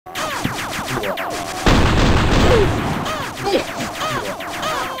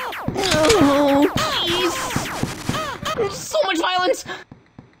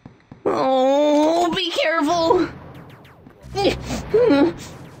Oh, be careful. The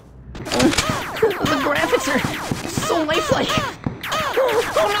graphics are so lifelike.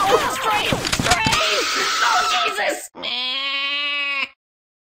 Oh no, stray! Oh Jesus!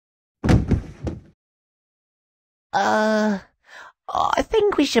 I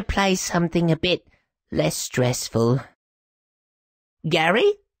think we should play something a bit less stressful.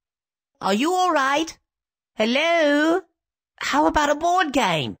 Gary? Are you alright? Hello? How about a board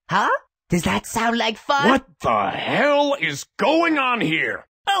game, huh? Does that sound like fun? What the hell is going on here?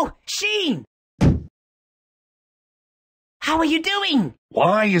 Oh, Sheen! How are you doing?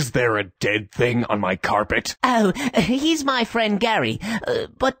 Why is there a dead thing on my carpet? Oh, he's my friend Gary,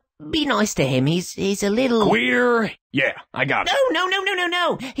 but be nice to him. He's a little... Queer? Yeah, I got it.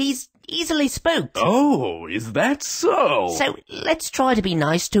 No. He's easily spooked. Oh, is that so? So let's try to be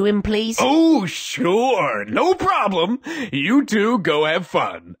nice to him, please. Oh, sure. No problem. You two go have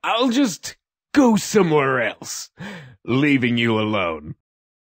fun. I'll just go somewhere else, leaving you alone.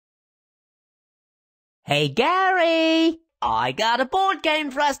 Hey, Gary! I got a board game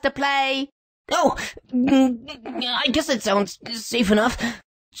for us to play. Oh, I guess it sounds safe enough.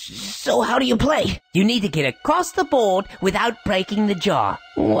 So how do you play? You need to get across the board without breaking the jar.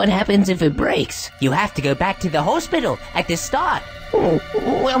 What happens if it breaks? You have to go back to the hospital at the start. Oh,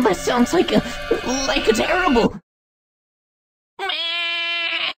 well, that sounds like a terrible...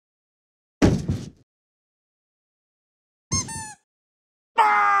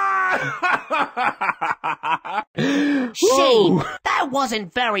 Shane, that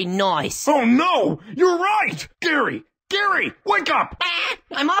wasn't very nice. Oh no, you're right! Gary, wake up!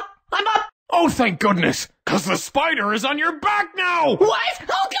 I'm up! Oh, thank goodness, 'cause the spider is on your back now! What?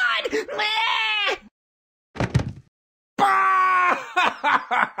 Oh God!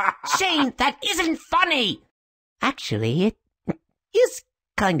 Shane, that isn't funny! Actually, it is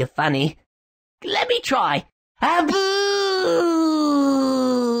kind of funny. Let me try.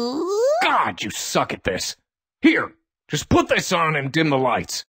 God, you suck at this. Here, just put this on and dim the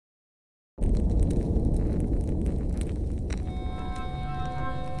lights.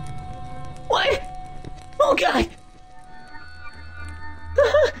 What? Oh God!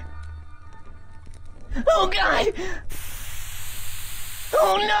 Oh God!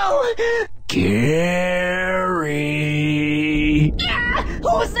 Oh no! Gary! Ah,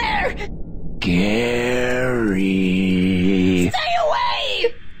 who's there? Gary! Stay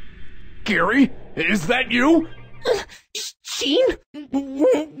away! Gary, is that you? Sheen?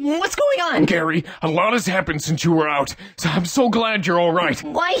 What's going on? Gary, a lot has happened since you were out, so I'm so glad you're all right.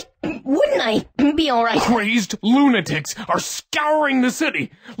 Why wouldn't I be all right? Crazed lunatics are scouring the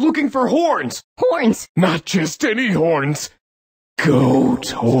city, looking for horns. Horns? Not just any horns. Goat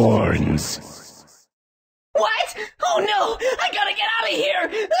horns. What? Oh no! I gotta get out of here!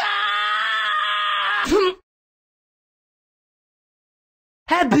 Ah!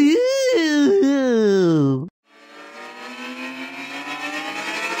 Haboo!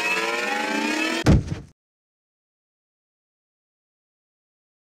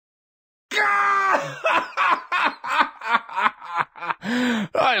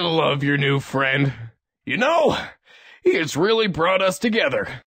 I love your new friend. You know, he has really brought us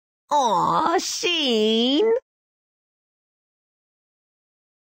together. Aw, Sheen.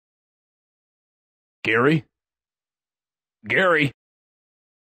 Gary? Gary?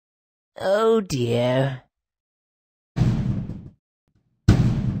 Oh dear.